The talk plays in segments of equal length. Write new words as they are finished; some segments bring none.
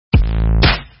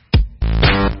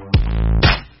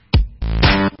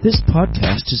This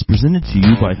podcast is presented to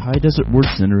you by High Desert Word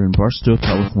Center in Barstow,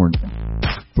 California.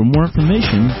 For more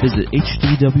information, visit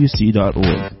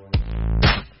hdwc.org.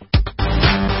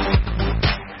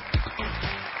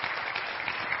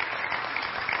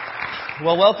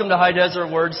 Well, welcome to High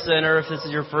Desert Word Center. If this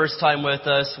is your first time with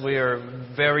us, we are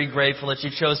very grateful that you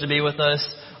chose to be with us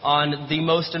on the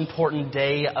most important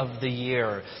day of the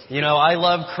year. You know, I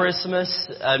love Christmas.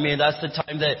 I mean, that's the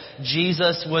time that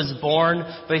Jesus was born,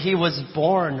 but He was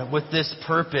born with this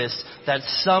purpose that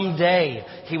someday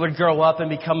He would grow up and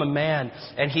become a man,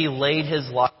 and He laid His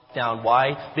life down.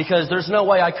 Why? Because there's no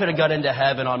way I could have got into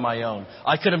heaven on my own.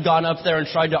 I could have gone up there and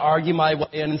tried to argue my way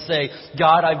in and say,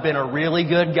 God, I've been a really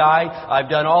good guy. I've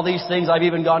done all these things. I've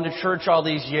even gone to church all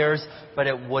these years, but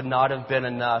it would not have been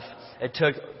enough. It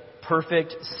took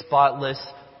perfect, spotless,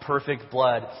 perfect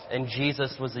blood. And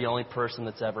Jesus was the only person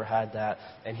that's ever had that.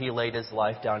 And He laid His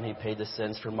life down. He paid the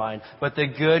sins for mine. But the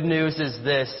good news is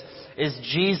this, is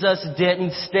Jesus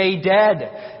didn't stay dead.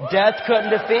 Death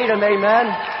couldn't defeat Him.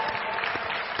 Amen.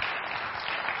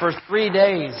 For 3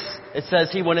 days, it says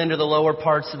He went into the lower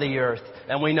parts of the earth.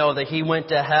 And we know that He went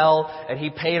to hell and He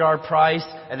paid our price.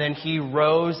 And then He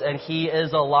rose and He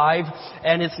is alive.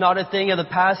 And it's not a thing of the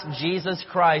past. Jesus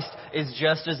Christ is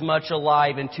just as much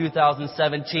alive in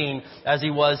 2017 as He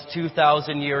was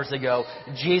 2,000 years ago.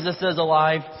 Jesus is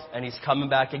alive and He's coming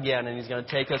back again. And He's going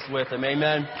to take us with Him.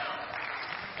 Amen.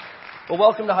 Well,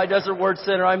 welcome to High Desert Word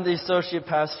Center. I'm the Associate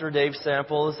Pastor, Dave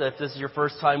Samples. If this is your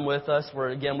first time with us,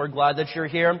 we're glad that you're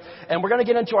here. And we're going to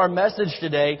get into our message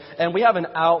today. And we have an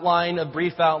outline, a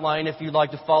brief outline, if you'd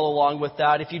like to follow along with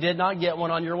that. If you did not get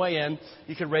one on your way in,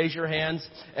 you can raise your hands.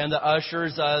 And the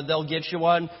ushers, they'll get you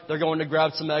one. They're going to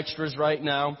grab some extras right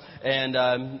now.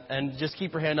 And just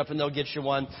keep your hand up and they'll get you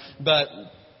one. But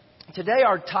today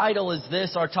our title is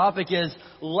this. Our topic is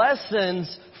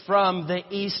Lessons from the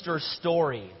Easter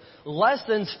Story.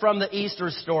 Lessons from the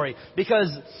Easter story.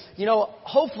 Because, you know,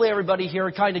 hopefully everybody here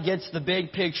kind of gets the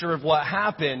big picture of what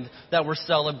happened that we're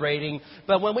celebrating.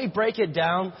 But when we break it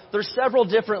down, there's several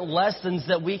different lessons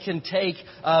that we can take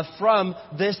from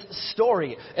this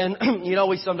story. And, you know,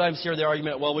 we sometimes hear the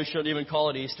argument, well, we shouldn't even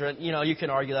call it Easter. And, you know, you can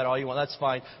argue that all you want. That's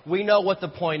fine. We know what the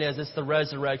point is. It's the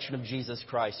resurrection of Jesus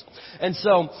Christ. And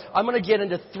so I'm going to get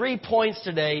into 3 points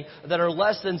today that are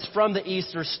lessons from the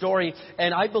Easter story.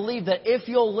 And I believe that if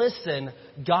you'll listen,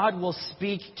 God will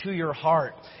speak to your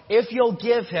heart. If you'll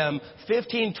give Him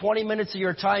 15, 20 minutes of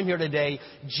your time here today,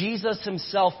 Jesus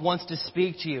Himself wants to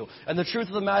speak to you. And the truth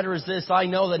of the matter is this, I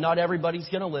know that not everybody's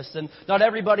going to listen. Not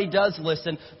everybody does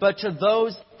listen. But to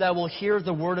those that will hear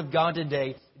the Word of God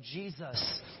today,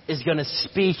 Jesus is going to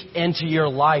speak into your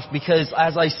life because,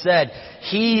 as I said,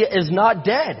 He is not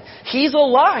dead. He's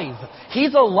alive.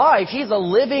 He's alive. He's a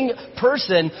living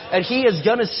person, and He is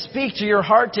going to speak to your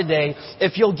heart today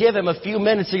if you'll give Him a few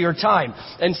minutes of your time.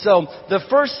 And so the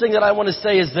first thing that I want to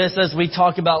say is this as we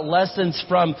talk about lessons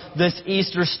from this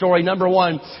Easter story. Number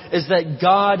one is that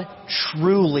God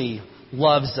truly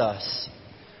loves us.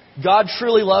 God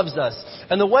truly loves us.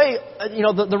 And the way, you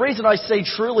know, the reason I say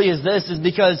truly is this is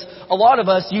because a lot of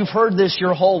us, you've heard this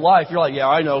your whole life. You're like, yeah,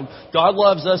 I know. God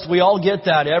loves us. We all get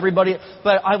that. Everybody.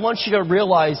 But I want you to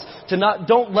realize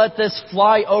don't let this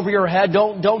fly over your head.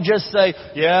 Don't just say,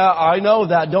 yeah, I know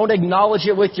that. Don't acknowledge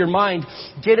it with your mind.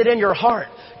 Get it in your heart.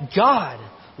 God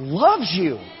loves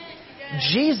you.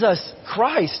 Jesus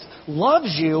Christ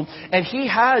loves you, and He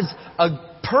has a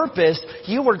purpose.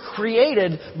 You were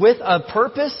created with a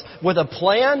purpose, with a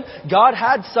plan. God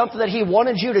had something that He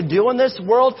wanted you to do in this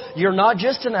world. You're not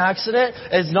just an accident.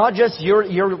 It's not just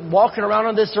you're walking around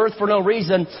on this earth for no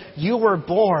reason. You were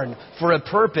born for a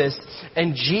purpose,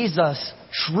 and Jesus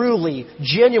truly,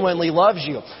 genuinely loves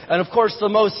you. And of course,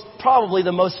 probably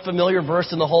the most familiar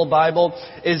verse in the whole Bible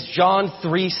is John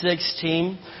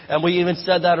 3:16. And we even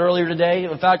said that earlier today.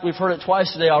 In fact, we've heard it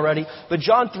twice today already. But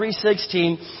John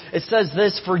 3:16, it says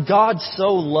this, "For God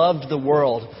so loved the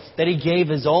world that He gave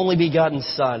His only begotten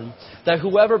Son, that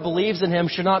whoever believes in Him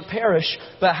should not perish,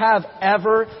 but have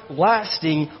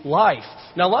everlasting life."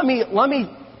 Now let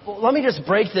me just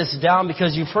break this down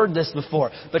because you've heard this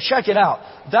before. But check it out.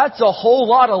 That's a whole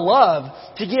lot of love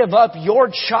to give up your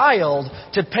child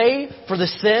to pay for the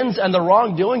sins and the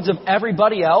wrongdoings of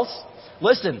everybody else.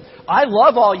 Listen, I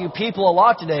love all you people a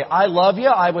lot today. I love you.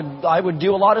 I would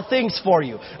do a lot of things for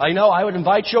you. I know I would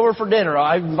invite you over for dinner.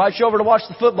 I'd invite you over to watch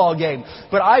the football game.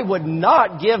 But I would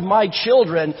not give my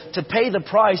children to pay the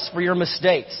price for your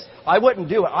mistakes. I wouldn't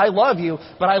do it. I love you,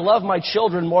 but I love my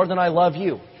children more than I love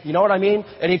you. You know what I mean?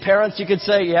 Any parents, you could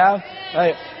say, yeah?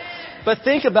 But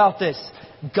think about this.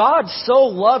 God so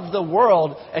loved the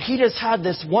world, and He just had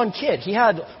this one kid. He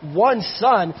had one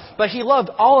son, but He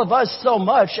loved all of us so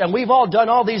much, and we've all done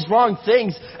all these wrong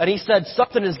things, and He said,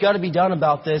 something has got to be done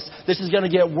about this. This is going to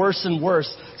get worse and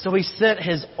worse. So He sent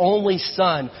His only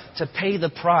Son to pay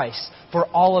the price for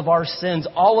all of our sins,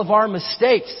 all of our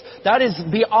mistakes. That is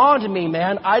beyond me,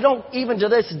 man. I don't, even to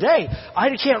this day, I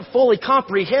can't fully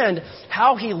comprehend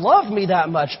how He loved me that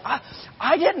much.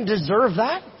 I didn't deserve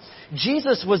that.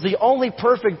 Jesus was the only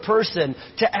perfect person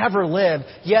to ever live,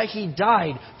 yet He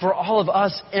died for all of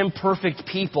us imperfect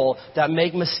people that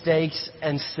make mistakes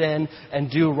and sin and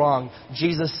do wrong.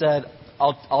 Jesus said,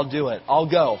 I'll do it. I'll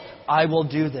go. I will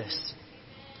do this.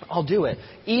 I'll do it.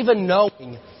 Even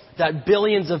knowing that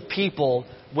billions of people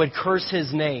would curse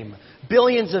His name.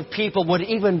 Billions of people would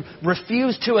even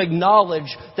refuse to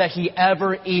acknowledge that He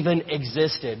ever even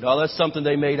existed. Oh, that's something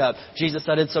they made up. Jesus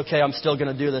said, it's okay, I'm still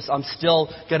going to do this. I'm still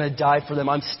going to die for them.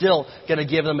 I'm still going to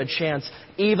give them a chance,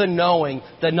 even knowing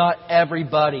that not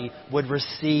everybody would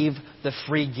receive the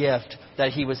free gift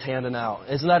that He was handing out.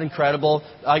 Isn't that incredible?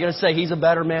 I got to say, He's a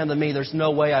better man than me. There's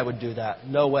no way I would do that.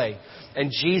 No way.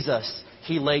 And Jesus,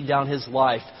 He laid down His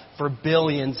life for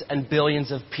billions and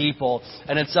billions of people.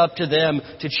 And it's up to them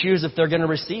to choose if they're going to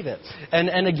receive it.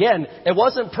 And again, it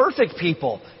wasn't perfect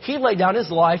people. He laid down His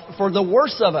life for the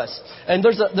worst of us. And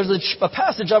there's a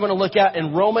passage I'm going to look at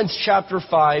in Romans chapter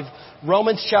 5.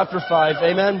 Romans chapter 5.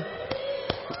 Amen.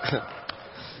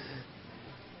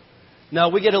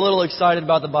 Now, we get a little excited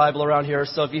about the Bible around here.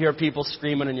 So if you hear people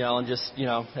screaming and yelling, just,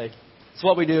 hey, it's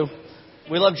what we do.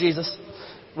 We love Jesus.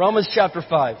 Romans chapter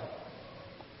 5.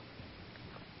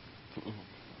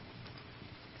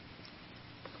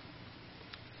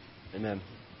 Amen.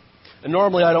 And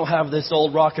normally I don't have this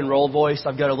old rock and roll voice.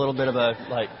 I've got a little bit of a,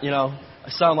 I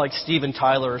sound like Steven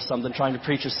Tyler or something trying to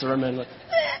preach a sermon.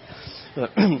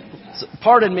 So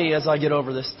pardon me as I get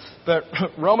over this. But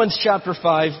Romans chapter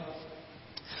 5,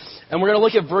 and we're going to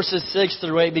look at verses 6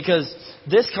 through 8 because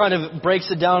this kind of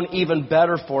breaks it down even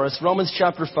better for us. Romans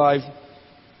chapter 5,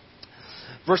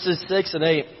 verses 6 and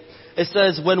 8. It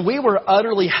says, when we were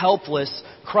utterly helpless,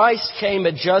 Christ came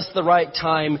at just the right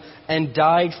time and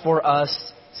died for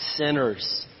us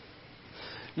sinners.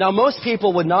 Now, most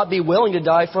people would not be willing to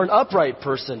die for an upright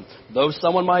person, though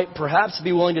someone might perhaps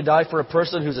be willing to die for a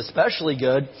person who's especially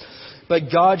good.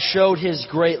 But God showed His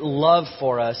great love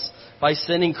for us by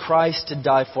sending Christ to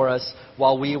die for us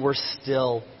while we were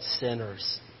still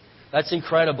sinners. That's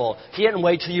incredible. He didn't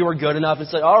wait till you were good enough and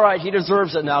say, all right, He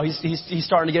deserves it now. He's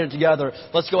starting to get it together.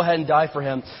 Let's go ahead and die for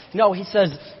Him. No, He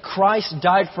says Christ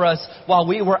died for us while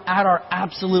we were at our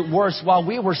absolute worst, while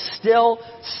we were still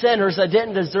sinners that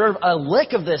didn't deserve a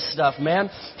lick of this stuff, man.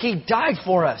 He died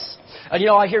for us. And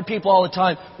I hear people all the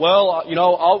time, well,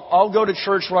 I'll go to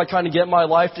church where I kind of get my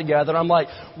life together. And I'm like,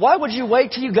 why would you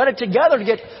wait till you got it together to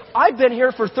get, I've been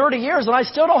here for 30 years and I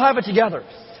still don't have it together.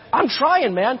 I'm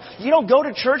trying, man. You don't go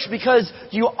to church because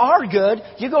you are good.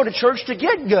 You go to church to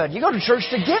get good. You go to church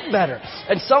to get better.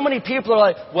 And so many people are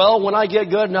like, well, when I get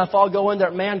good enough, I'll go in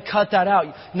there. Man, cut that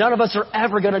out. None of us are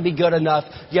ever going to be good enough.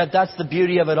 Yet that's the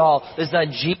beauty of it all, is that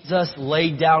Jesus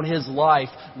laid down His life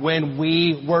when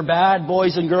we were bad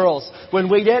boys and girls.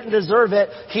 When we didn't deserve it,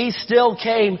 He still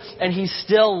came and He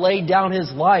still laid down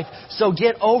His life. So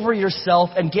get over yourself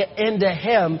and get into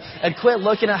Him and quit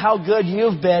looking at how good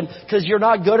you've been, because you're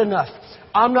not good enough.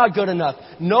 I'm not good enough.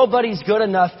 Nobody's good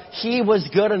enough. He was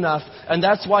good enough. And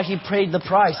that's why He paid the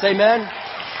price. Amen?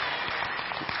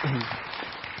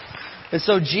 And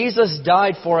so Jesus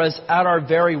died for us at our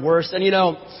very worst. And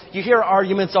you hear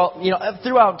arguments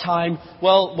throughout time.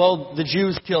 Well, the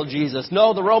Jews killed Jesus.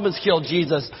 No, the Romans killed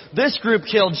Jesus. This group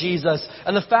killed Jesus.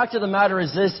 And the fact of the matter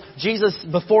is this: Jesus,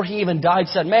 before He even died,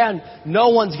 said, man, no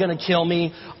one's going to kill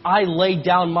me. I laid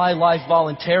down my life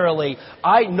voluntarily.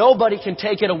 Nobody can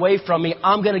take it away from me.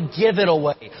 I'm going to give it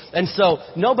away. And so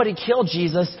nobody killed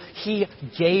Jesus. He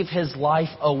gave His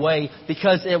life away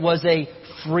because it was a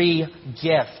free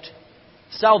gift.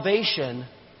 Salvation,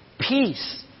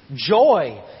 peace,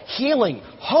 joy, healing,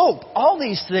 hope, all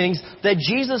these things that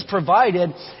Jesus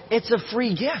provided, it's a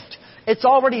free gift. It's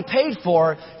already paid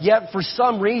for, yet for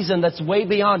some reason that's way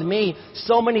beyond me,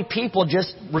 so many people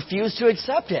just refuse to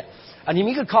accept it. I mean,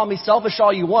 you could call me selfish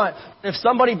all you want. If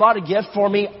somebody bought a gift for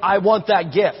me, I want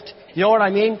that gift. You know what I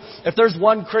mean? If there's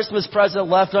one Christmas present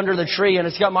left under the tree and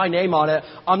it's got my name on it,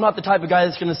 I'm not the type of guy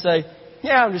that's going to say,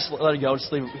 yeah, just let it go,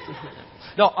 just leave it.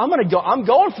 No, I'm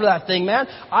going for that thing, man.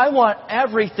 I want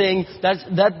everything that's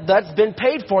been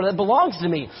paid for, that belongs to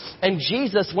me. And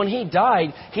Jesus, when He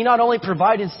died, He not only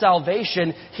provided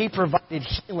salvation, He provided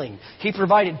healing. He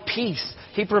provided peace.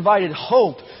 He provided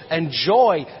hope and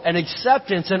joy and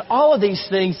acceptance and all of these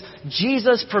things.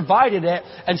 Jesus provided it,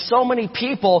 and so many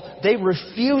people, they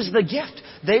refuse the gift.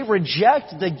 They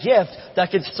reject the gift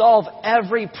that could solve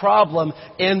every problem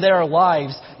in their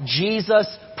lives. Jesus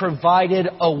provided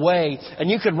a way. And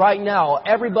you could right now,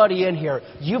 everybody in here,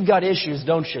 you've got issues,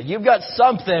 don't you? You've got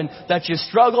something that you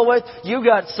struggle with. You've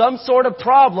got some sort of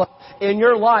problem in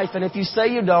your life. And if you say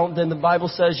you don't, then the Bible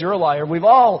says you're a liar. We've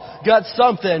all got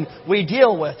something we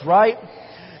deal with, right?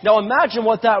 Now imagine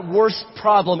what that worst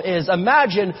problem is.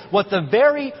 Imagine what the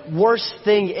very worst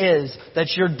thing is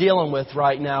that you're dealing with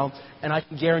right now. And I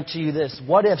can guarantee you this.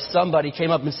 What if somebody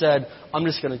came up and said, I'm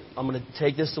going to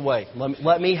take this away.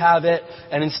 Let me have it.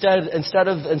 And instead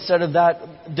of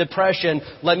that depression,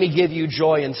 let me give you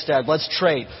joy instead. Let's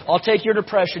trade. I'll take your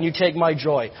depression. You take my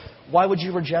joy. Why would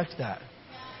you reject that?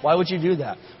 Why would you do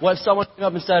that? What if someone came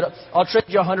up and said, I'll trade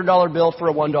you a $100 bill for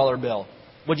a $1 bill?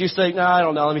 Would you say, no, I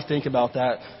don't know, let me think about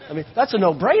that? I mean, that's a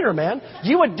no-brainer, man.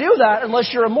 You would do that unless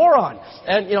you're a moron.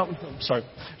 And, sorry.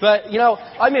 But,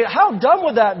 I mean, how dumb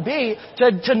would that be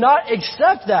to not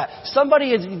accept that?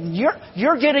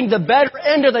 You're getting the better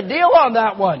end of the deal on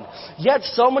that one. Yet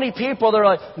so many people, they're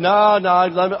like,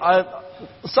 no,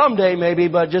 someday maybe,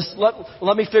 but just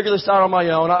let me figure this out on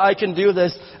my own. I can do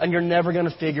this, and you're never going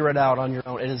to figure it out on your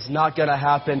own. It is not going to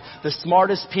happen. The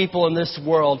smartest people in this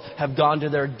world have gone to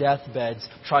their deathbeds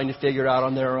trying to figure it out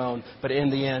on their own. But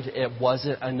in the end, it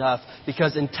wasn't enough,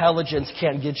 because intelligence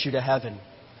can't get you to heaven.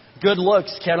 Good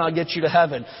looks cannot get you to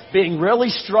heaven. Being really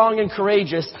strong and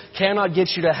courageous cannot get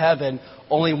you to heaven.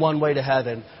 Only one way to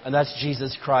heaven, and that's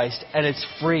Jesus Christ. And it's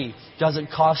free.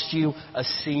 Doesn't cost you a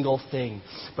single thing.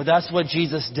 But that's what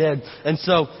Jesus did. And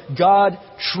so God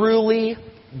truly,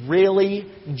 really,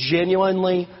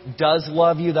 genuinely does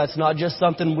love you. That's not just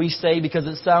something we say because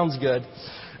it sounds good.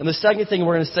 And the second thing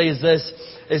we're going to say is this,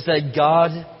 is that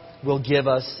God will give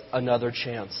us another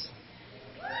chance.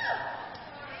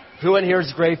 Who in here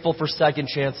is grateful for second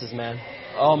chances, man?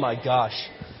 Oh my gosh.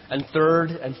 And third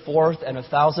and fourth and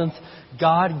 1,000th.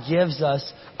 God gives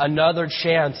us another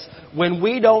chance when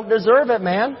we don't deserve it,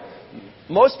 man.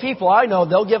 Most people I know,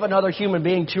 they'll give another human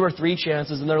being 2 or 3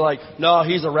 chances and they're like, no,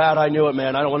 he's a rat, I knew it,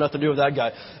 man. I don't want nothing to do with that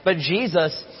guy. But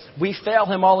Jesus, we fail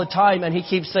Him all the time and He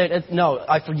keeps saying, no,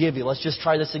 I forgive you. Let's just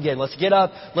try this again. Let's get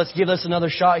up. Let's give this another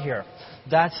shot here.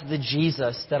 That's the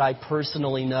Jesus that I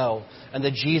personally know and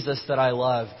the Jesus that I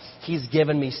love. He's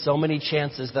given me so many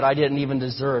chances that I didn't even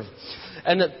deserve.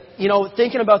 And,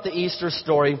 thinking about the Easter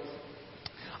story,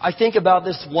 I think about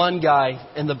this one guy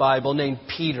in the Bible named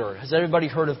Peter. Has everybody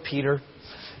heard of Peter?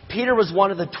 Peter was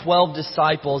one of the 12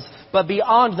 disciples, but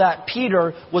beyond that,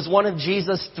 Peter was one of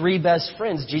Jesus' 3 best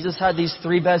friends. Jesus had these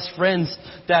 3 best friends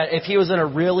that if He was in a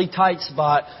really tight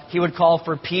spot, He would call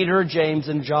for Peter, James,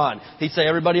 and John. He'd say,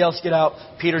 everybody else get out.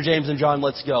 Peter, James, and John,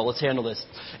 let's go. Let's handle this.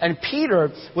 And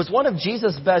Peter was one of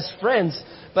Jesus' best friends,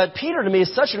 but Peter to me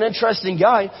is such an interesting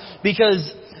guy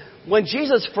because when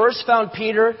Jesus first found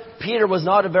Peter, Peter was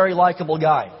not a very likable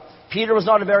guy. Peter was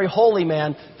not a very holy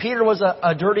man. Peter was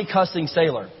a dirty, cussing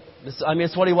sailor.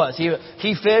 It's what he was.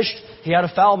 He fished, he had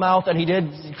a foul mouth, and he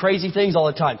did crazy things all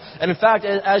the time. And in fact,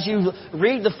 as you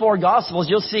read the 4 Gospels,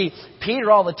 you'll see Peter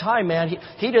all the time, man.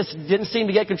 He just didn't seem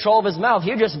to get control of his mouth.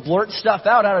 He would just blurt stuff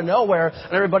out of nowhere,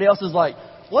 and everybody else is like,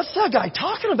 what's that guy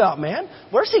talking about, man?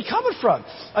 Where's he coming from?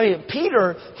 I mean,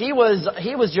 Peter, he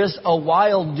was just a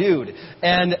wild dude.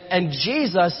 And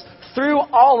Jesus, through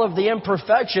all of the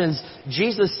imperfections,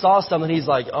 Jesus saw something. He's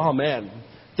like, oh man,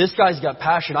 this guy's got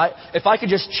passion. If I could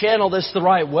just channel this the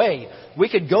right way, we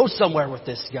could go somewhere with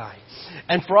this guy.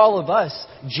 And for all of us,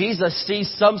 Jesus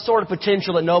sees some sort of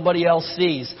potential that nobody else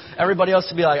sees. Everybody else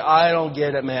would be like, I don't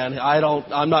get it, man.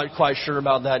 I'm not quite sure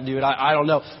about that dude. I don't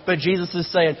know. But Jesus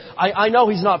is saying, I know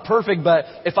he's not perfect, but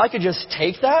if I could just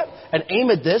take that and aim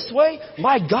it this way,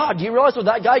 my God, do you realize what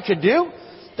that guy could do?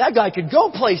 That guy could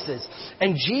go places.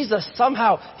 And Jesus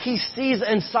somehow, He sees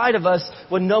inside of us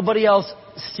what nobody else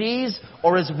sees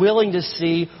or is willing to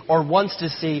see or wants to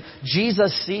see.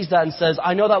 Jesus sees that and says,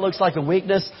 I know that looks like a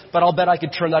weakness, but I'll bet I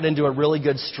could turn that into a really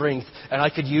good strength and I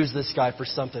could use this guy for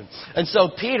something. And so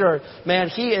Peter, man,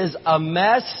 he is a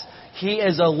mess. He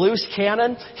is a loose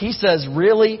cannon. He says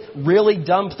really, really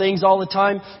dumb things all the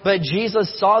time. But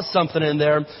Jesus saw something in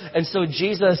there. And so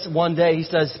Jesus one day, He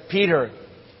says, Peter,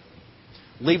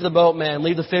 leave the boat, man.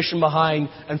 Leave the fishing behind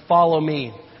and follow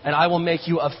me. and I will make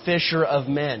you a fisher of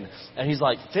men. And he's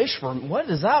like, fish for, what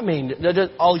does that mean?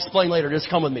 I'll explain later. Just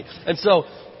come with me. And so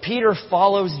Peter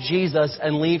follows Jesus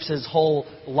and leaves his whole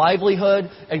livelihood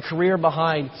and career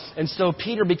behind. And so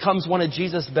Peter becomes one of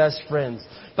Jesus' best friends.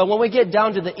 But when we get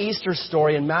down to the Easter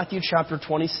story in Matthew chapter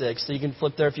 26, so you can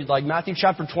flip there if you'd like, Matthew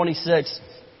chapter 26,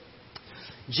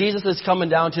 Jesus is coming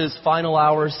down to his final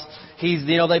hours.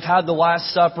 They've had the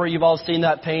Last Supper. You've all seen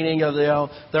that painting of,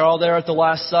 they're all there at the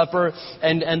Last Supper,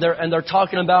 and they're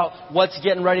talking about what's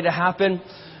getting ready to happen.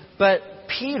 But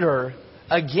Peter,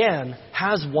 again,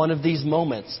 has one of these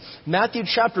moments. Matthew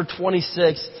chapter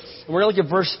 26, and we're going to look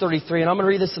at verse 33, and I'm going to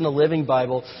read this in the Living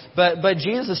Bible. But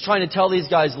Jesus is trying to tell these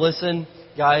guys, listen,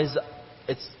 guys,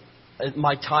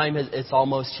 my time it's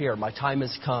almost here. My time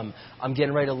has come. I'm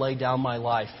getting ready to lay down my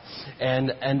life.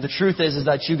 And the truth is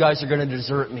that you guys are going to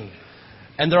desert me.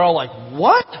 And they're all like,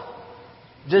 what?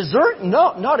 Desert?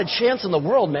 No, not a chance in the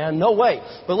world, man. No way.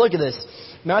 But look at this.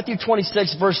 Matthew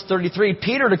 26, verse 33,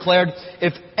 Peter declared,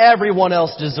 if everyone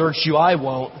else deserts you, I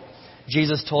won't.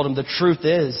 Jesus told him, the truth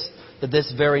is that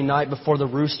this very night before the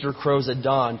rooster crows at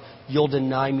dawn, you'll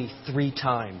deny me 3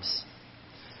 times.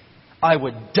 I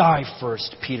would die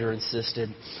first, Peter insisted.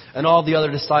 And all the other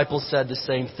disciples said the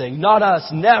same thing. Not us,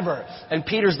 never. And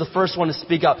Peter's the first one to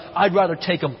speak up. I'd rather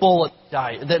take a bullet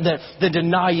than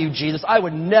deny you, Jesus. I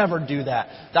would never do that.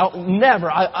 Never.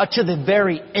 To the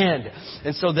very end.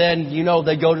 And so then,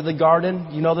 they go to the garden.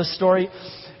 You know the story?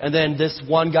 And then this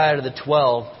one guy out of the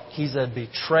 12, he's a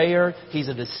betrayer, he's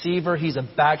a deceiver, he's a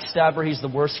backstabber, he's the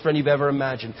worst friend you've ever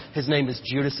imagined. His name is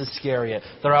Judas Iscariot.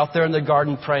 They're out there in the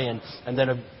garden praying, and then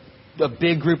a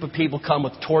big group of people come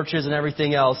with torches and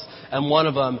everything else, and one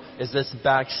of them is this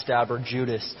backstabber,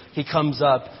 Judas. He comes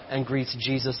up and greets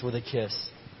Jesus with a kiss.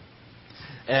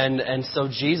 And so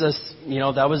Jesus,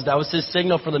 that was his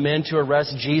signal for the men to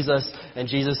arrest Jesus. And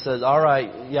Jesus says, all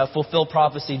right, yeah, fulfill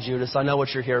prophecy, Judas. I know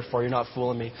what you're here for. You're not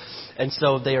fooling me. And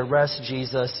so they arrest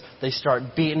Jesus. They start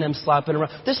beating him, slapping him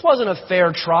around. This wasn't a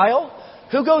fair trial.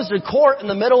 Who goes to court in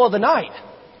the middle of the night?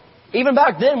 Even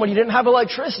back then when you didn't have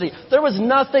electricity, there was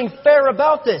nothing fair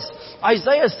about this.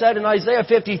 Isaiah said in Isaiah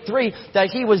 53 that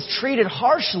he was treated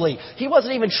harshly. He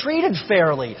wasn't even treated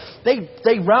fairly.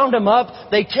 They round him up,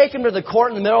 they take him to the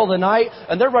court in the middle of the night,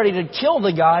 and they're ready to kill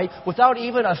the guy without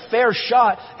even a fair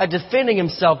shot at defending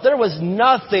himself. There was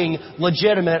nothing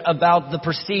legitimate about the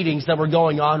proceedings that were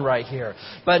going on right here.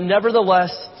 But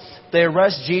nevertheless, they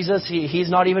arrest Jesus. He's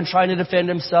not even trying to defend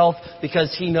himself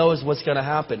because he knows what's going to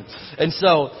happen. And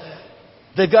so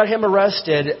they've got him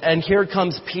arrested, and here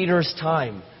comes Peter's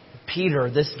time.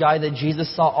 Peter, this guy that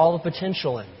Jesus saw all the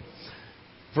potential in.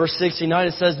 Verse 69,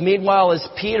 it says, meanwhile, as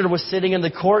Peter was sitting in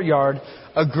the courtyard,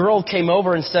 a girl came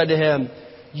over and said to him,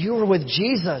 you were with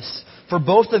Jesus, for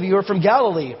both of you are from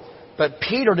Galilee. But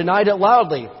Peter denied it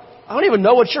loudly. I don't even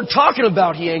know what you're talking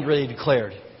about, he angrily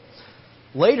declared.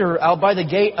 Later, out by the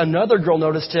gate, another girl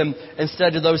noticed him and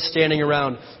said to those standing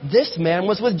around, this man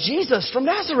was with Jesus from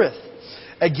Nazareth.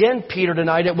 Again, Peter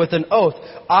denied it with an oath.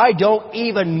 I don't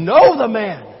even know the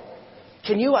man.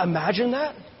 Can you imagine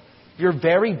that? Your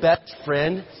very best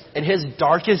friend in his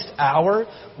darkest hour,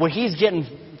 when he's getting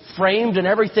framed and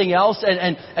everything else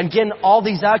and getting all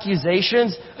these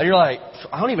accusations, and you're like,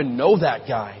 I don't even know that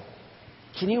guy.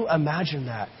 Can you imagine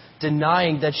that?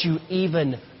 Denying that you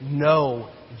even know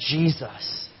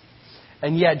Jesus.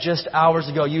 And yet, just hours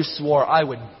ago, you swore, I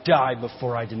would die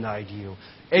before I denied you.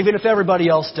 Even if everybody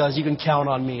else does, you can count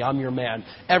on me. I'm your man.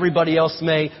 Everybody else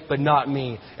may, but not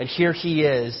me. And here he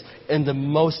is in the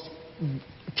most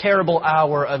terrible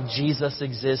hour of Jesus'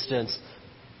 existence.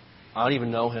 I don't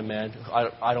even know him, man.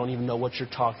 I don't even know what you're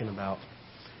talking about.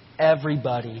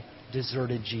 Everybody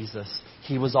deserted Jesus.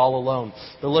 He was all alone.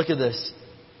 But look at this.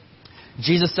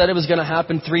 Jesus said it was going to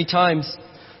happen 3 times.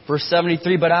 Verse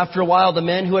 73, but after a while, the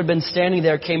men who had been standing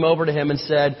there came over to him and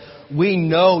said, we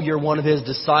know you're one of his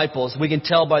disciples. We can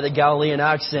tell by the Galilean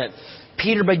accent.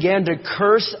 Peter began to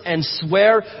curse and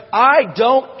swear, I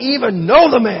don't even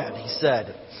know the man, he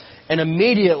said. And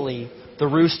immediately the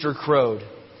rooster crowed.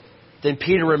 Then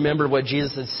Peter remembered what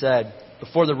Jesus had said.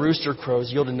 Before the rooster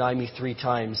crows, you'll deny me 3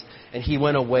 times. And he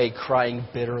went away crying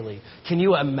bitterly. Can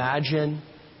you imagine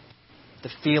the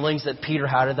feelings that Peter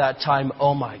had at that time?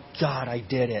 Oh my God, I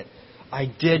did it.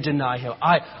 I did deny him.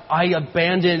 I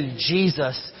abandoned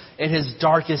Jesus in his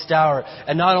darkest hour.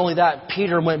 And not only that,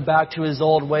 Peter went back to his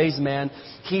old ways, man.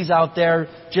 He's out there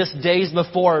just days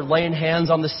before laying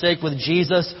hands on the sick with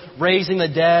Jesus, raising the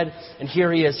dead. And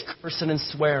here he is cursing and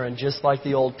swearing just like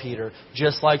the old Peter,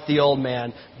 just like the old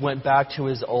man, went back to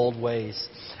his old ways.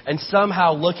 And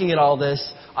somehow looking at all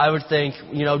this, I would think,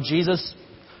 Jesus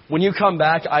When you come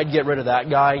back, I'd get rid of that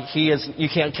guy. You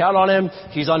can't count on him.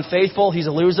 He's unfaithful. He's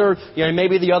a loser.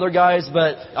 Maybe the other guys,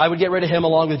 but I would get rid of him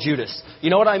along with Judas. You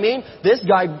know what I mean? This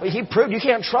guy, he proved you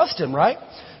can't trust him, right?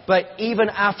 But even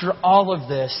after all of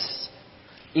this,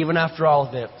 even after all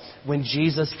of it, when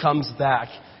Jesus comes back,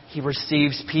 He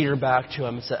receives Peter back to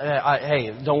him and says,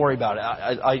 hey, don't worry about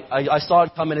it. I saw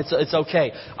it coming. It's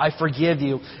okay. I forgive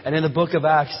you. And in the book of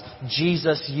Acts,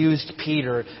 Jesus used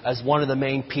Peter as one of the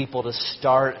main people to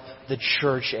start the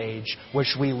church age,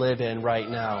 which we live in right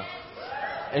now.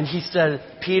 And he said,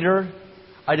 Peter,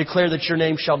 I declare that your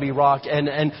name shall be rock,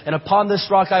 and upon this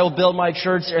rock I will build my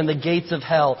church, and the gates of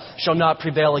hell shall not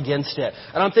prevail against it.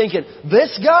 And I'm thinking,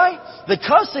 this guy, the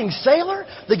cussing sailor,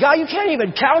 the guy you can't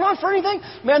even count on for anything,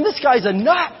 man, this guy's a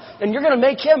nut, and you're going to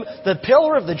make him the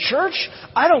pillar of the church?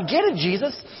 I don't get it,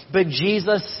 Jesus. But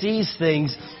Jesus sees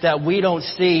things that we don't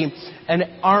see, and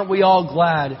aren't we all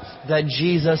glad that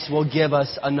Jesus will give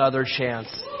us another chance?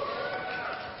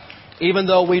 Even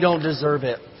though we don't deserve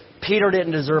it. Peter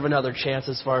didn't deserve another chance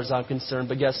as far as I'm concerned,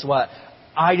 but guess what?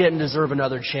 I didn't deserve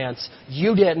another chance.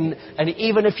 You didn't, and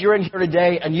even if you're in here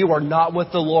today and you are not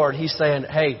with the Lord, He's saying,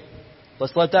 hey,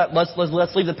 let's leave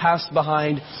the past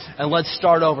behind and let's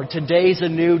start over. Today's a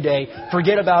new day.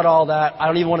 Forget about all that. I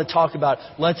don't even want to talk about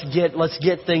it. Let's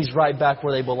get things right back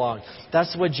where they belong.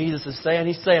 That's what Jesus is saying.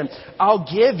 He's saying,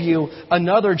 I'll give you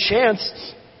another chance.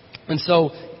 And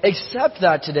so, accept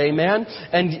that today, man.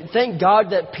 And thank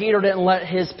God that Peter didn't let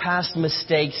his past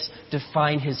mistakes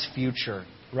define his future,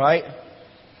 right?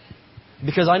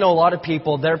 Because I know a lot of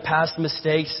people, their past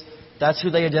mistakes, that's who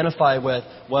they identify with.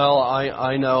 Well,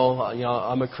 I know,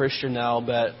 I'm a Christian now,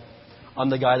 but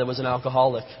I'm the guy that was an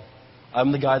alcoholic.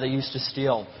 I'm the guy that used to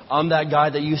steal. I'm that guy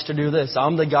that used to do this.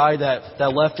 I'm the guy that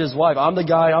left his wife. I'm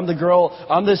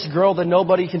this girl that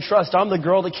nobody can trust. I'm the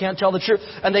girl that can't tell the truth.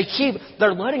 And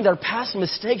they're letting their past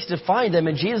mistakes define them.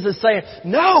 And Jesus is saying,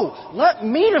 no, let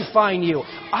me define you.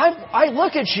 I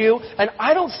look at you and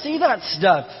I don't see that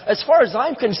stuff. As far as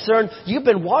I'm concerned, you've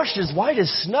been washed as white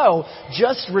as snow.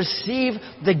 Just receive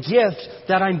the gift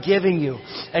that I'm giving you.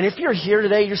 And if you're here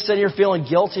today, you're sitting here feeling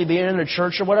guilty being in a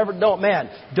church or whatever,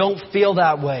 don't feel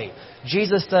that way.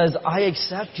 Jesus says, I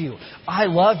accept you. I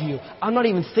love you. I'm not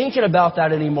even thinking about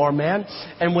that anymore, man.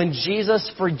 And when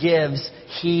Jesus forgives,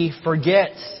 He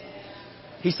forgets.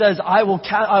 He says, I will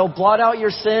blot out your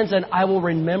sins and I will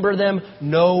remember them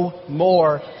no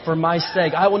more for my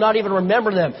sake. I will not even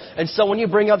remember them. And so when you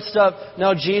bring up stuff,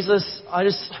 no, Jesus, I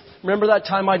just remember that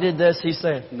time I did this. He's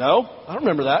saying, no, I don't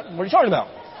remember that. What are you talking about?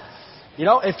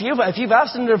 If you've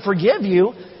asked Him to forgive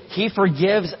you, He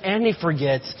forgives and He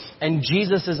forgets. And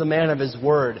Jesus is a man of His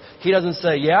word. He doesn't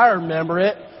say, yeah, I remember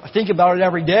it. I think about it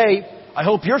every day. I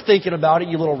hope you're thinking about it,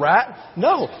 you little rat.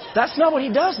 No, that's not what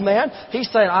He does, man. He's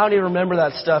saying, I don't even remember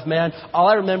that stuff, man. All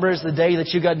I remember is the day that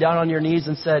you got down on your knees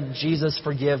and said, Jesus,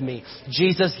 forgive me.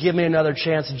 Jesus, give me another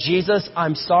chance. Jesus,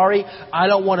 I'm sorry. I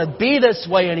don't want to be this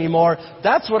way anymore.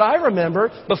 That's what I remember.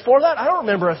 Before that, I don't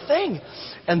remember a thing.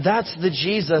 And that's the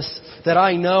Jesus that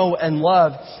I know and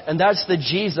love. And that's the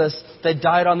Jesus that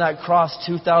died on that cross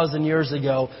 2,000 years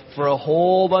ago for a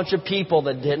whole bunch of people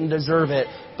that didn't deserve it,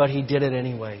 but He did it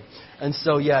anyway. And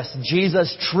so, yes,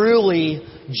 Jesus truly,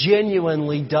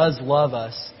 genuinely does love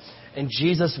us. And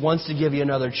Jesus wants to give you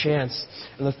another chance.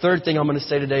 And the third thing I'm going to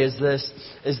say today is this,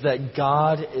 is that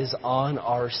God is on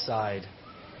our side.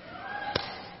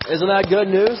 Isn't that good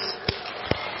news?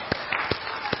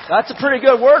 That's a pretty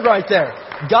good word right there.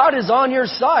 God is on your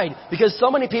side. Because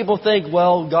so many people think,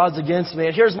 well, God's against me.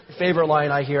 And here's my favorite line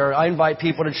I hear. I invite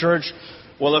people to church.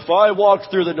 Well, if I walked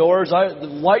through the doors, the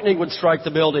lightning would strike the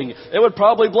building. It would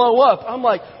probably blow up. I'm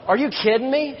like, are you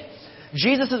kidding me?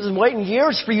 Jesus has been waiting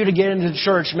years for you to get into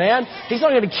church, man. He's not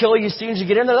going to kill you as soon as you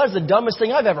get in there. That's the dumbest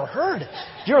thing I've ever heard.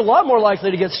 You're a lot more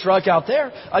likely to get struck out there.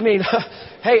 I mean,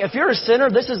 hey, if you're a sinner,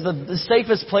 this is the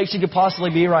safest place you could possibly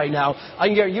be right now. I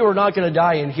can guarantee you are not going to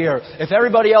die in here. If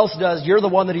everybody else does, you're the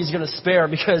one that He's going to spare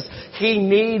because He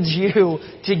needs you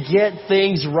to get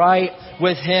things right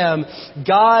with Him.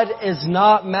 God is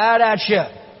not mad at you.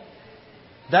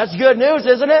 That's good news,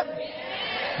 isn't it?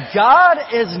 God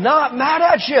is not mad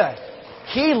at you.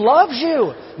 He loves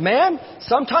you, man.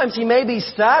 Sometimes He may be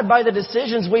sad by the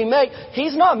decisions we make.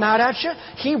 He's not mad at you.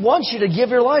 He wants you to give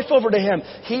your life over to Him.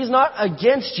 He's not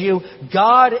against you.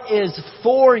 God is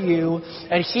for you,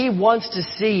 and He wants to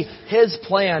see His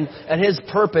plan and His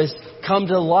purpose come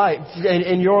to life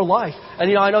in your life.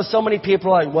 And I know so many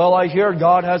people are like, well, I hear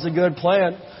God has a good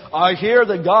plan. I hear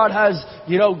that God has,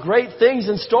 great things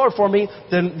in store for me.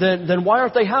 Then why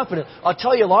aren't they happening? I'll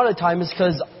tell you a lot of times it's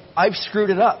because I've screwed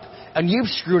it up. and you've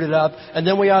screwed it up. And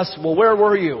then we ask, well, where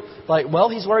were you? Like, well,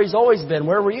 he's where he's always been.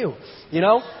 Where were you? You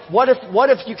know, what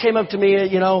if you came up to me,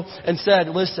 you know, and said,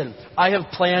 listen, I have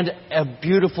planned a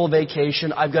beautiful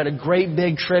vacation. I've got a great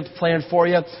big trip planned for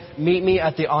you. Meet me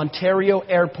at the Ontario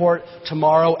airport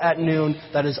tomorrow at noon.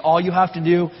 That is all you have to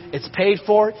do. It's paid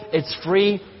for. It's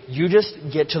free. You just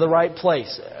get to the right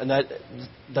place. And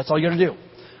that's all you got to do.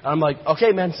 And I'm like,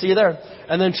 okay, man, see you there.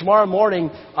 And then tomorrow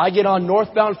morning, I get on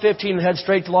northbound 15 and head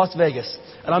straight to Las Vegas.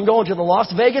 And I'm going to the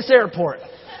Las Vegas airport.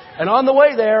 And on the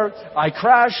way there, I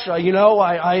crash,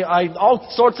 all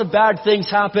sorts of bad things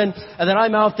happen. And then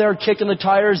I'm out there kicking the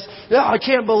tires. Yeah, I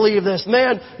can't believe this,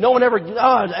 man.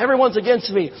 Everyone's against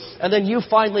me. And then you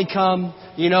finally come,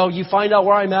 you find out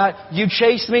where I'm at. You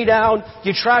chase me down.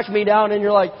 You track me down and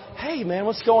you're like, hey, man,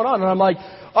 what's going on? And I'm like,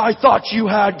 I thought you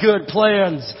had good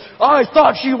plans. I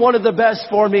thought you wanted the best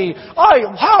for me.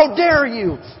 How dare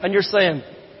you? And you're saying,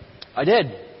 I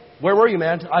did. Where were you,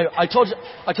 man? I told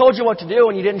you what to do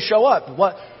and you didn't show up.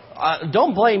 What?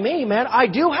 Don't blame me, man. I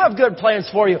do have good plans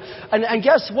for you. And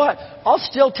guess what? I'll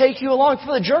still take you along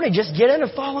for the journey. Just get in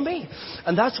and follow me.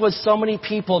 And that's what so many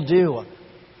people do.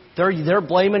 They're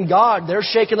blaming God. They're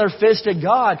shaking their fist at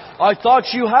God. I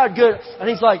thought you had good. And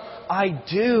He's like, I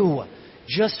do.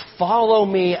 Just follow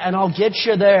me and I'll get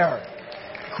you there.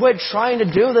 Quit trying to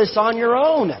do this on your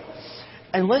own.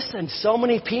 And listen, so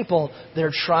many people,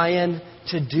 they're trying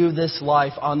to do this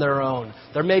life on their own.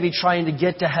 They're maybe trying to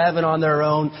get to heaven on their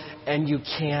own, and you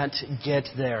can't get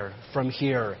there from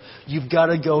here. You've got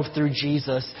to go through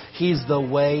Jesus. He's the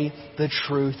way, the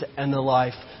truth, and the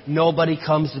life. Nobody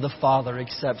comes to the Father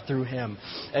except through Him.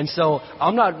 And so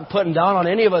I'm not putting down on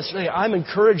any of us. I'm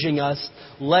encouraging us.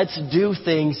 Let's do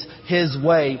things His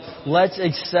way. Let's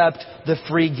accept the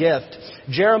free gift.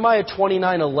 Jeremiah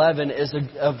 29:11 is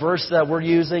a verse that we're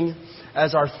using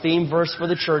as our theme verse for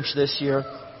the church this year.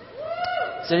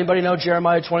 Does anybody know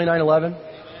Jeremiah 29:11?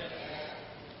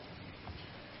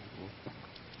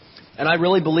 And I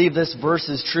really believe this verse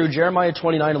is true. Jeremiah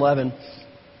 29:11.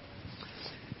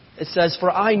 It says, for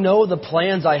I know the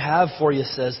plans I have for you,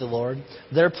 says the Lord.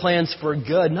 They're plans for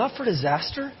good, not for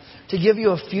disaster, to give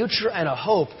you a future and a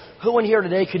hope. Who in here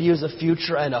today could use a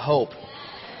future and a hope?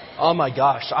 Oh my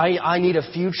gosh, I need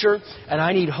a future and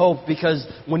I need hope, because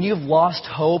when you've lost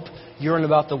hope, you're in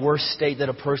about the worst state that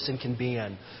a person can be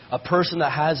in. A person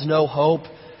that has no hope,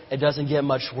 it doesn't get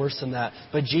much worse than that.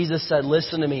 But Jesus said,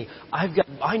 listen to me.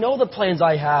 I know the plans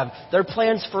I have. They're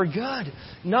plans for good,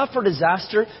 not for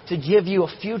disaster, to give you a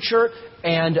future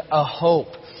and a hope.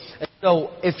 And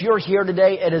so if you're here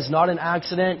today, it is not an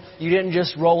accident. You didn't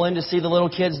just roll in to see the little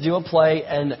kids do a play.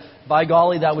 And by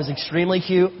golly, that was extremely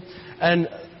cute. And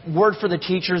word for the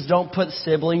teachers, don't put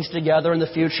siblings together in the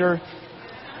future.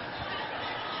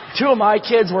 Two of my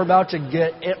kids were about to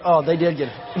get it. Oh, they did get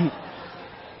it.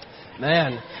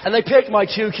 Man. And they picked my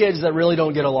two kids that really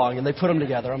don't get along, and they put them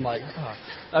together. I'm like, I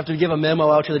have to give a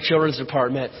memo out to the children's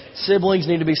department. Siblings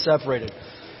need to be separated.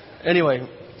 Anyway,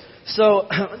 so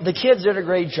the kids did a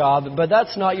great job, but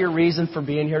that's not your reason for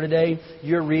being here today.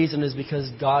 Your reason is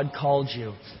because God called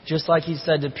you. Just like He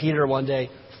said to Peter one day,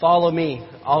 follow me.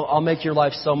 I'll make your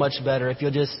life so much better. If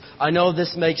you'll just, I know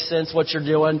this makes sense what you're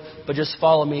doing, but just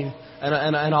follow me.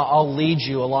 And I'll lead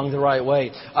you along the right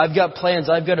way. I've got plans.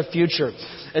 I've got a future.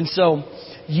 And so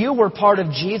you were part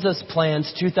of Jesus'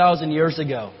 plans 2,000 years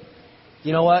ago.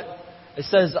 You know what? It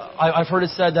says, I've heard it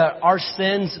said that our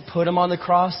sins put Him on the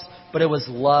cross, but it was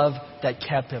love that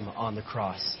kept Him on the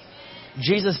cross.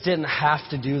 Jesus didn't have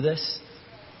to do this.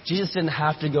 Jesus didn't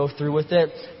have to go through with it,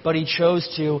 but He chose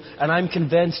to. And I'm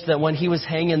convinced that when He was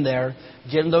hanging there,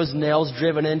 getting those nails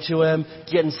driven into Him,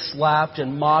 getting slapped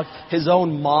and mocked, His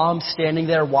own mom standing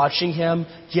there watching Him.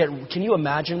 Can you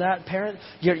imagine that, parent?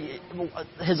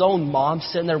 His own mom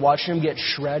sitting there watching Him get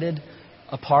shredded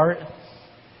apart.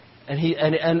 And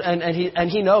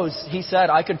he knows. He said,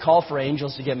 I could call for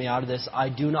angels to get me out of this. I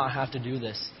do not have to do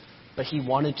this. But He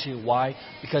wanted to. Why?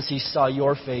 Because He saw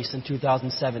your face in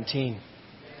 2017.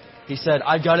 He said,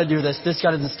 I've got to do this. This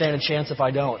guy doesn't stand a chance if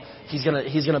I don't. He's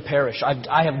gonna perish.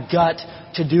 I have got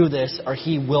to do this or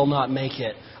he will not make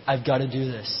it. I've got to do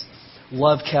this.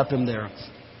 Love kept him there.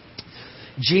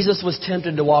 Jesus was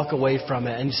tempted to walk away from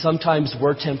it, and sometimes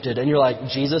we're tempted. And you're like,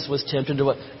 Jesus was tempted to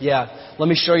what? Yeah. Let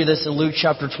me show you this in Luke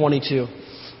chapter 22.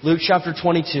 Luke chapter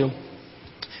 22. And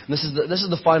this is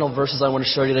the final verses I want to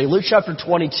show you today. Luke chapter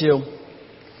 22.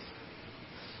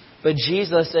 But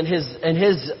Jesus, in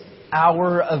his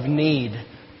hour of need,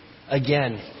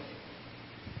 again,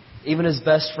 even His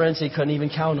best friends He couldn't even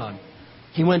count on.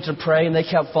 He went to pray and they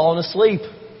kept falling asleep.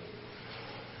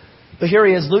 But here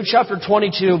He is, Luke chapter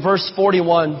 22, verse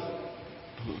 41.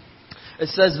 It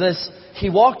says this, he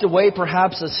walked away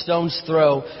perhaps a stone's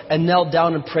throw and knelt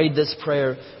down and prayed this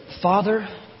prayer. Father,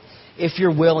 if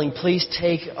you're willing, please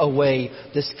take away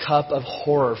this cup of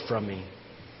horror from me.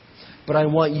 But I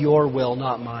want your will,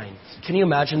 not mine. Can you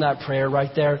imagine that prayer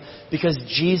right there? Because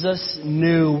Jesus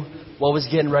knew what was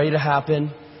getting ready to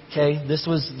happen. Okay, this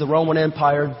was the Roman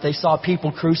Empire. They saw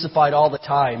people crucified all the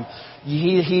time.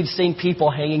 He'd seen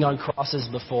people hanging on crosses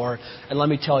before. And let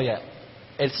me tell you,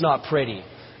 it's not pretty.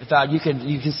 In fact, you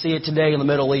can see it today in the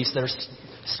Middle East. They're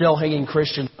still hanging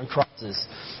Christians on crosses.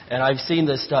 And I've seen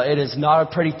this stuff. It is not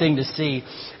a pretty thing to see.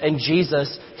 And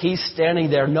Jesus, he's standing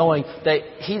there knowing that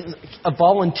he's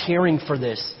volunteering for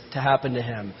this to happen to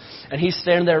him. And he's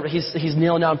standing there, he's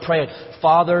kneeling down praying,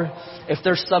 Father, if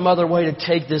there's some other way to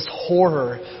take this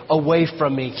horror away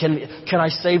from me, can I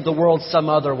save the world some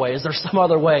other way? Is there some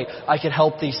other way I could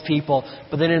help these people?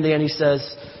 But then in the end he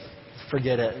says,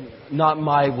 forget it. Not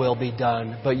my will be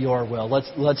done, but your will.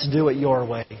 Let's do it your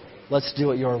way. Let's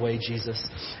do it your way, Jesus.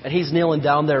 And he's kneeling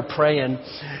down there praying.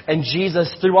 And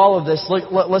Jesus, through all of this,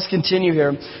 let's continue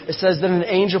here. It says that an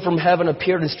angel from heaven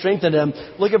appeared and strengthened him.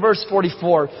 Look at verse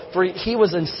 44. For he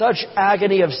was in such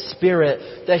agony of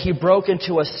spirit that he broke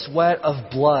into a sweat of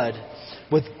blood,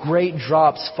 with great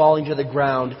drops falling to the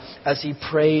ground as he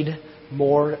prayed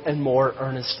more and more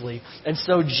earnestly. And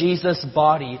so Jesus'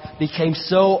 body became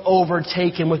so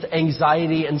overtaken with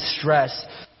anxiety and stress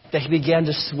that he began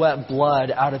to sweat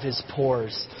blood out of his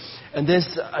pores. And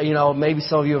this, maybe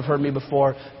some of you have heard me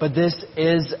before, but this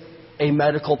is a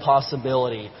medical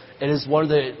possibility. It is one of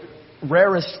the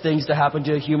rarest things to happen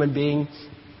to a human being.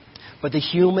 But the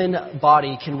human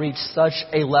body can reach such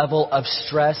a level of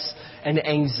stress and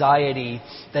anxiety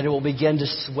that it will begin to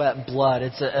sweat blood.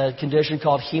 It's a condition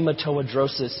called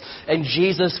hematidrosis. And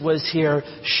Jesus was here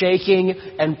shaking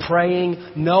and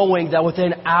praying, knowing that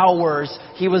within hours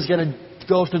he was going to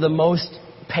go through the most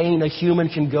pain a human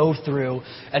can go through.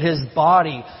 And his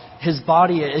body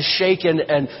is shaken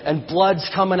and blood's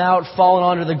coming out, falling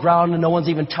onto the ground, and no one's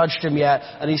even touched him yet.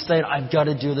 And he's saying, I've got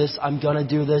to do this. I'm going to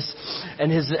do this.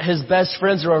 And his best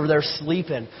friends are over there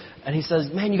sleeping. And he says,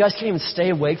 man, you guys can't even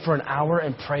stay awake for an hour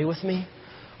and pray with me?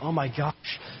 Oh my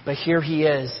gosh. But here he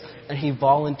is, and he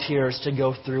volunteers to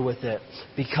go through with it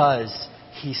because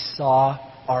he saw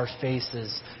our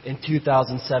faces in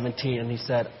 2017, and he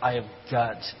said, I have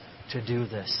got to do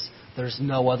this. There's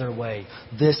no other way.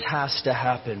 This has to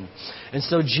happen. And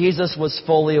so Jesus was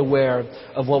fully aware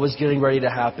of what was getting ready to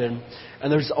happen.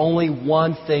 And there's only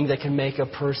one thing that can make a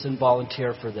person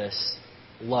volunteer for this.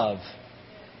 Love.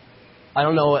 I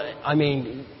don't know. I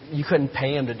mean, you couldn't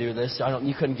pay him to do this.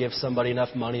 You couldn't give somebody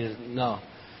enough money to, no.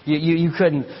 You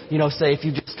couldn't, say if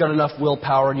you just got enough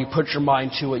willpower and you put your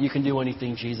mind to it, you can do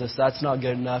anything, Jesus. That's not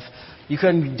good enough. You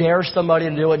couldn't dare somebody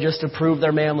to do it just to prove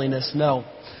their manliness. No.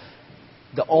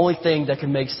 The only thing that could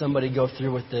make somebody go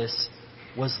through with this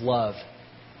was love.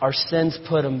 Our sins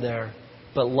put him there,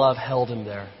 but love held him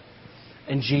there.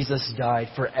 And Jesus died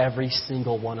for every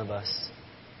single one of us.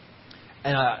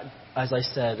 And as I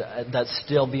said, that's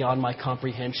still beyond my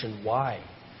comprehension. Why?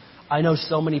 I know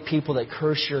so many people that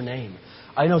curse your name.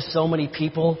 I know so many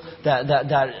people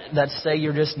that say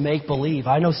you're just make-believe.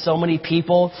 I know so many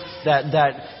people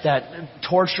that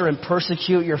torture and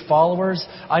persecute your followers.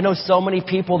 I know so many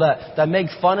people that make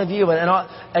fun of you,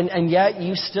 and yet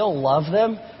you still love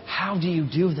them. How do you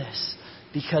do this?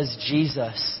 Because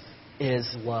Jesus is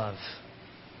love.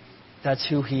 That's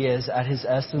who he is at his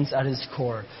essence, at his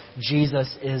core.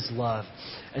 Jesus is love.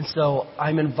 And so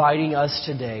I'm inviting us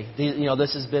today.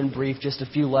 This has been brief, just a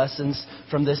few lessons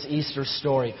from this Easter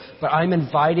story. But I'm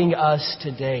inviting us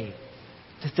today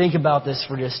to think about this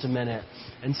for just a minute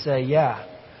and say, yeah,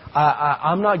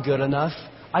 I'm not good enough.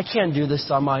 I can't do this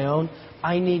on my own.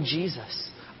 I need Jesus.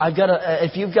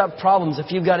 If you've got problems,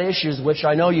 if you've got issues, which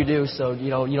I know you do, so you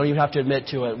don't even have to admit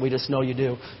to it. We just know you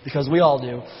do, because we all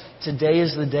do. Today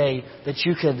is the day that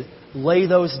you could lay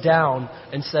those down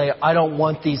and say, I don't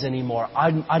want these anymore.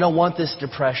 I don't want this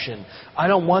depression. I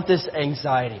don't want this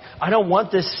anxiety. I don't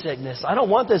want this sickness. I don't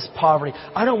want this poverty.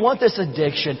 I don't want this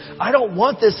addiction. I don't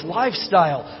want this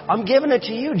lifestyle. I'm giving it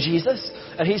to you, Jesus.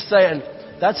 And he's saying,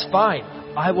 that's fine.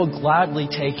 I will gladly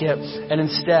take it, and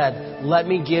instead, let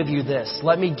me give you this.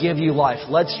 Let me give you life.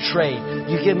 Let's trade.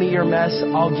 You give me your mess,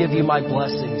 I'll give you my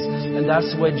blessings. And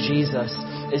that's what Jesus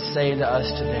is saying to us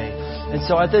today. And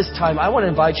so at this time, I want to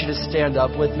invite you to stand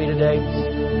up with me today.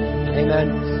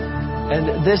 Amen.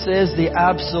 And this is the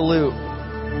absolute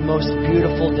most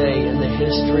beautiful day in the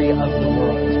history of the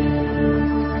world.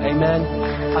 Amen.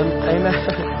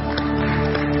 Amen.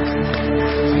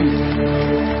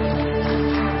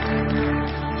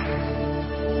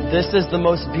 This is the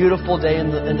most beautiful day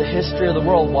in the history of the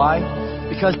world. Why?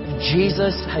 Because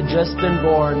Jesus had just been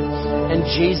born and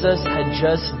Jesus had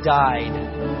just died.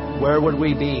 Where would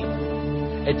we be?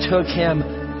 It took Him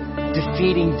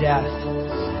defeating death.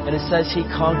 And it says He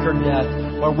conquered death,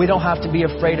 where we don't have to be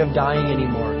afraid of dying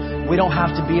anymore. We don't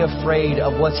have to be afraid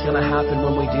of what's going to happen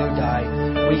when we do die.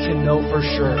 We can know for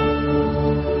sure.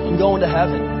 I'm going to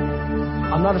heaven.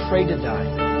 I'm not afraid to die.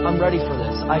 I'm ready for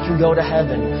this. I can go to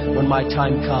heaven when my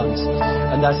time comes.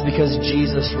 And that's because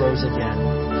Jesus rose again.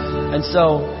 And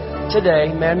so,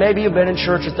 today, man, maybe you've been in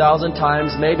church 1,000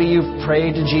 times. Maybe you've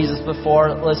prayed to Jesus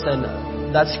before. Listen,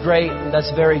 that's great. That's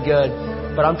very good.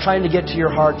 But I'm trying to get to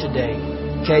your heart today.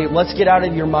 Okay, let's get out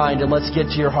of your mind and let's get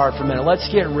to your heart for a minute. Let's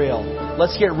get real.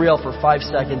 Let's get real for 5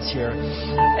 seconds here.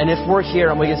 And if we're here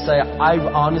and we can say, I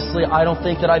don't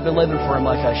think that I've been living for Him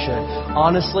like I should.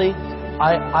 Honestly,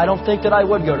 I don't think that I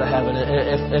would go to heaven.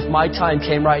 If my time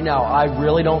came right now, I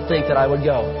really don't think that I would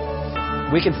go.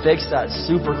 We can fix that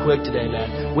super quick today,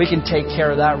 man. We can take care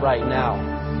of that right now.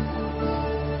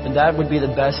 And that would be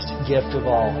the best gift of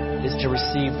all, is to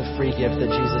receive the free gift that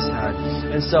Jesus had.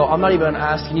 And so I'm not even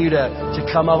asking you to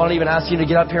come up. I'm not even asking you to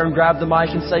get up here and grab the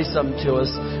mic and say something to us.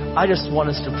 I just want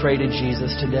us to pray to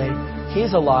Jesus today.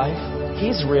 He's alive.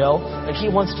 He's real. And He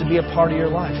wants to be a part of your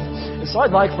life. And so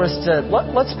I'd like for us to,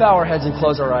 let's bow our heads and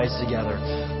close our eyes together.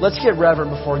 Let's get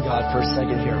reverent before God for a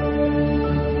second here.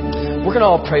 We're going to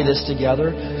all pray this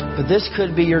together. But this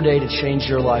could be your day to change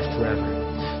your life forever.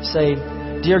 Say,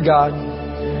 Dear God,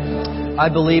 I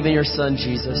believe in Your Son,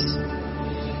 Jesus.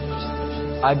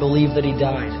 I believe that He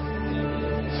died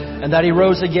and that He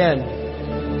rose again.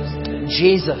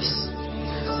 Jesus,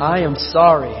 I am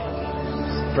sorry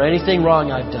for anything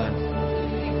wrong I've done.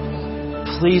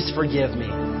 Please forgive me.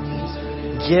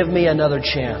 Give me another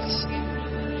chance.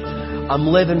 I'm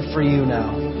living for You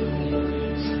now.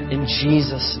 In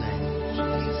Jesus' name.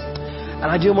 And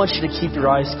I do want you to keep your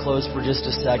eyes closed for just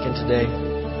a second today.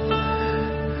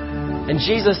 And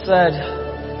Jesus said,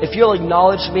 if you'll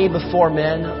acknowledge Me before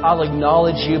men, I'll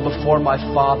acknowledge You before My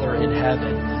Father in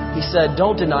heaven. He said,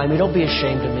 don't deny Me. Don't be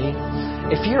ashamed of Me.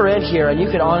 If you're in here and you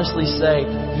could honestly say,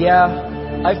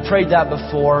 yeah, I've prayed that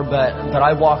before, but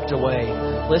I walked away.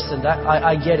 Listen,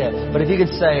 I get it. But if you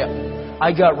could say,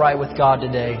 I got right with God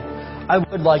today, I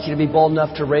would like you to be bold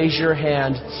enough to raise your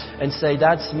hand and say,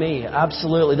 that's me.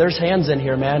 Absolutely. There's hands in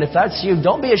here, man. If that's you,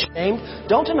 don't be ashamed.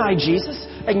 Don't deny Jesus.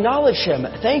 Acknowledge Him.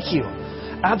 Thank you.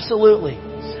 Absolutely.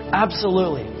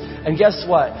 Absolutely. And guess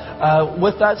what?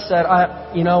 With that said,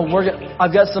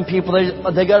 I've got some people,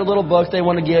 they got a little book they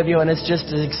want to give you, and it's just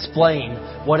to explain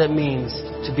what it means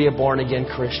to be a born-again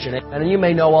Christian. And you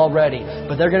may know already,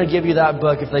 but they're going to give you that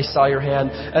book if they saw your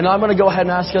hand. And I'm going to go ahead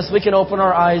and ask us, we can open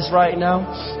our eyes right now.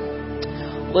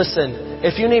 Listen,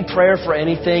 if you need prayer for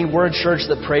anything, we're a church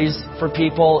that prays for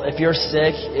people. If you're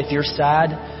sick, if you're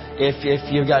sad,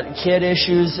 if you've got kid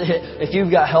issues, if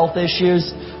you've got health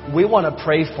issues, we want to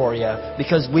pray for you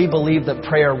because we believe that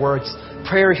prayer works.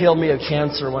 Prayer healed me of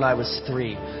cancer when I was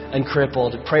 3 and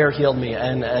crippled. Prayer healed me,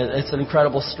 and it's an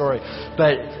incredible story.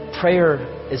 But prayer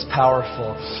is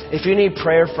powerful. If you need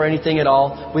prayer for anything at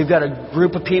all, we've got a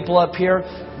group of people up here.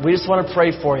 We just want to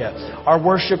pray for you. Our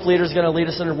worship leader is going to lead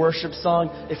us in a worship song.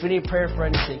 If you need prayer for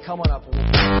anything, come on up.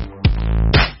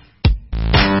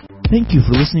 Thank you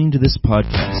for listening to this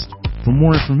podcast. For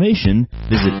more information,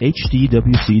 visit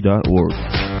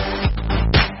hdwc.org.